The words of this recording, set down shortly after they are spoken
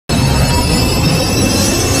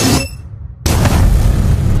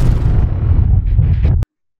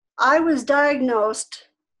I was diagnosed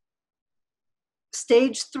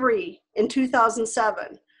stage 3 in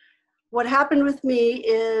 2007. What happened with me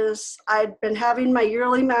is I'd been having my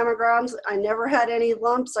yearly mammograms. I never had any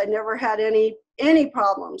lumps. I never had any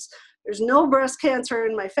problems. There's no breast cancer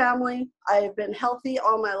in my family. I've been healthy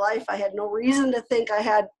all my life. I had no reason to think I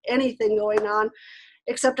had anything going on,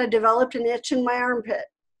 except I developed an itch in my armpit.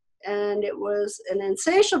 And it was an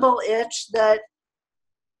insatiable itch that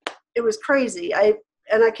it was crazy. I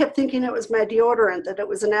kept thinking it was my deodorant, that it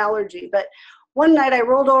was an allergy. But one night I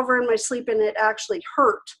rolled over in my sleep and it actually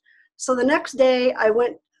hurt. So the next day I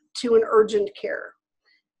went to an urgent care,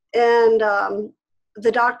 and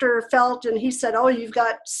the doctor felt, and he said, oh, you've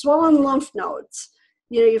got swollen lymph nodes.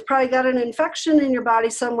 You know, you've probably got an infection in your body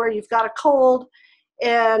somewhere. You've got a cold,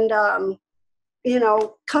 and, you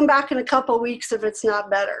know, come back in a couple of weeks if it's not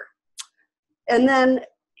better. And then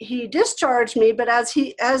he discharged me, but as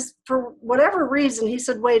for whatever reason, he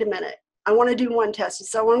said, wait a minute, I want to do one test. He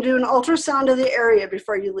said, I want to do an ultrasound of the area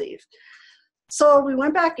before you leave. So we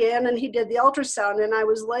went back in and he did the ultrasound, and I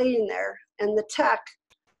was laying there, and the tech,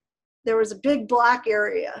 there was a big black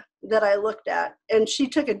area that I looked at, and she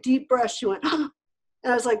took a deep breath. She went, and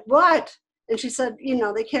I was like, what? And she said, you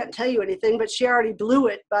know, they can't tell you anything, but she already blew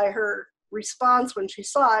it by her response when she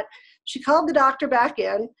saw it. She called the doctor back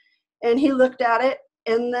in, and he looked at it,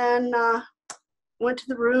 and then went to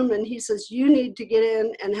the room, and he says, you need to get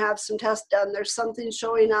in and have some tests done. There's something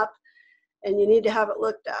showing up, and you need to have it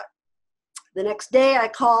looked at. The next day I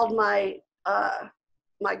called my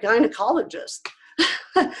gynecologist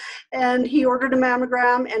and he ordered a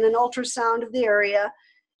mammogram and an ultrasound of the area.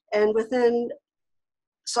 And then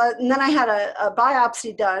I had a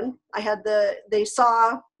biopsy done. They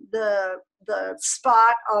saw the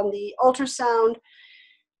spot on the ultrasound.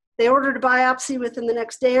 They ordered a biopsy within the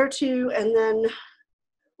next day or two. And then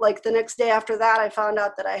like the next day after that, I found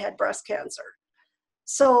out that I had breast cancer.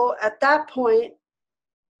 So at that point,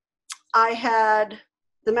 I had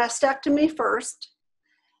the mastectomy first.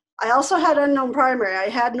 I also had unknown primary. I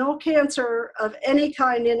had no cancer of any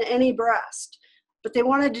kind in any breast, but they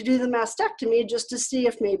wanted to do the mastectomy just to see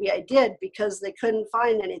if maybe I did, because they couldn't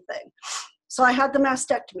find anything. So I had the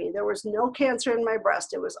mastectomy. There was no cancer in my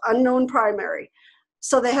breast. It was unknown primary.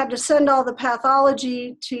 So they had to send all the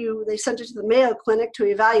pathology they sent it to the Mayo Clinic to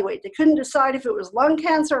evaluate. They couldn't decide if it was lung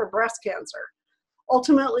cancer or breast cancer.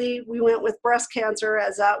 Ultimately, we went with breast cancer,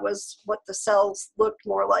 as that was what the cells looked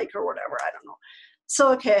more like or whatever, I don't know.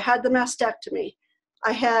 So, okay, I had the mastectomy.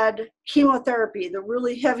 I had chemotherapy, the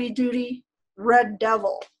really heavy-duty Red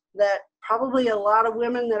Devil that probably a lot of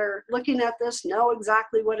women that are looking at this know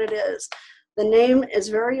exactly what it is. The name is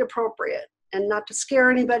very appropriate, and not to scare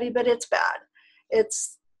anybody, but it's bad.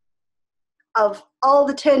 It's, of all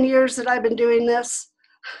the 10 years that I've been doing this,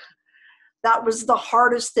 that was the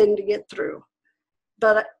hardest thing to get through.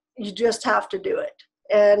 But you just have to do it.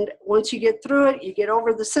 And once you get through it, you get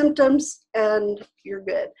over the symptoms and you're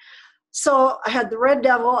good. So I had the Red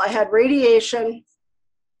Devil, I had radiation,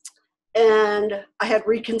 and I had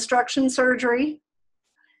reconstruction surgery.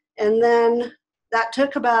 And then that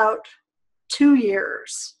took about 2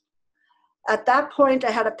 years. At that point, I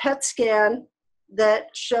had a PET scan that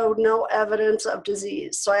showed no evidence of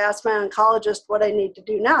disease. So I asked my oncologist what I need to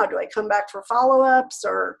do now. Do I come back for follow-ups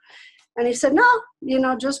or... And he said, no, you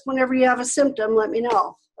know, just whenever you have a symptom, let me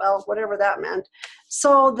know. Well, whatever that meant.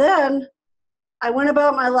 So then I went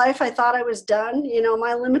about my life. I thought I was done. You know,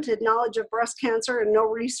 my limited knowledge of breast cancer and no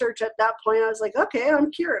research at that point, I was like, okay,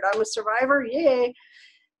 I'm cured. I'm a survivor. Yay.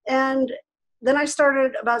 And then I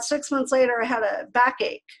started about 6 months later, I had a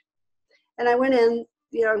backache. And I went in,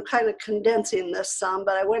 you know, I'm kind of condensing this some,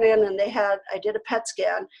 but I went in and I did a PET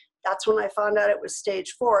scan. That's when I found out it was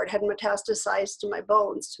stage 4. It had metastasized to my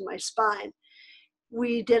bones, to my spine.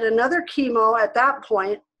 We did another chemo at that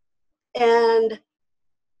point and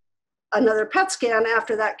another PET scan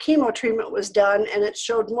after that chemo treatment was done, and it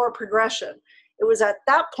showed more progression. It was at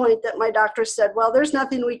that point that my doctor said, well, there's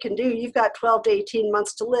nothing we can do. You've got 12 to 18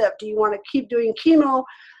 months to live. Do you want to keep doing chemo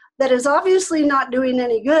that is obviously not doing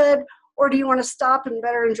any good, or do you want to stop and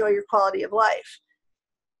better enjoy your quality of life?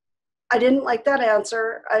 I didn't like that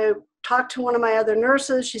answer. I talked to one of my other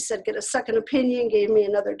nurses. She said, get a second opinion, gave me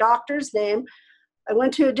another doctor's name. I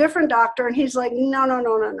went to a different doctor, and he's like, no.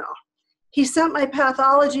 He sent my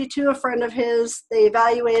pathology to a friend of his. They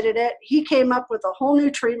evaluated it. He came up with a whole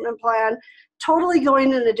new treatment plan, totally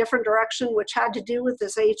going in a different direction, which had to do with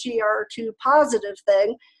this HER2 positive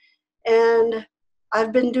thing. And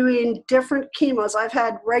I've been doing different chemos. I've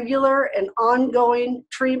had regular and ongoing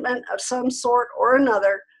treatment of some sort or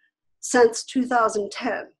another since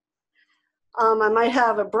 2010. I might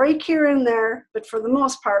have a break here and there, but for the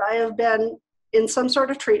most part, I have been in some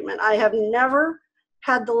sort of treatment. I have never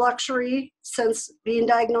had the luxury since being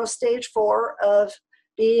diagnosed stage 4 of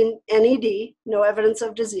being NED, no evidence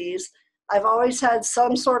of disease. I've always had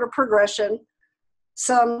some sort of progression,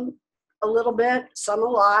 some a little bit, some a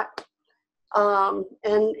lot.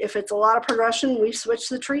 And if it's a lot of progression, we switch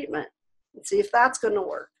the treatment and see if that's going to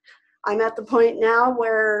work. I'm at the point now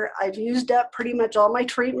where I've used up pretty much all my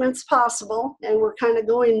treatments possible, and we're kind of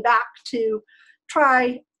going back to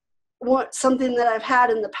try something that I've had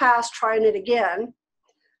in the past, trying it again.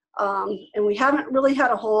 And we haven't really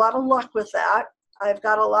had a whole lot of luck with that. I've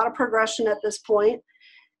got a lot of progression at this point,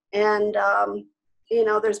 and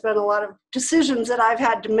there's been a lot of decisions that I've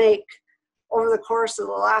had to make over the course of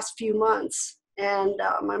the last few months, and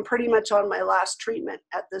I'm pretty much on my last treatment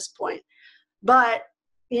at this point. But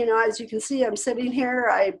as you can see, I'm sitting here.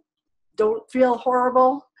 I don't feel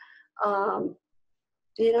horrible.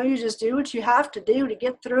 You just do what you have to do to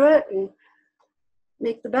get through it and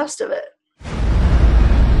make the best of it.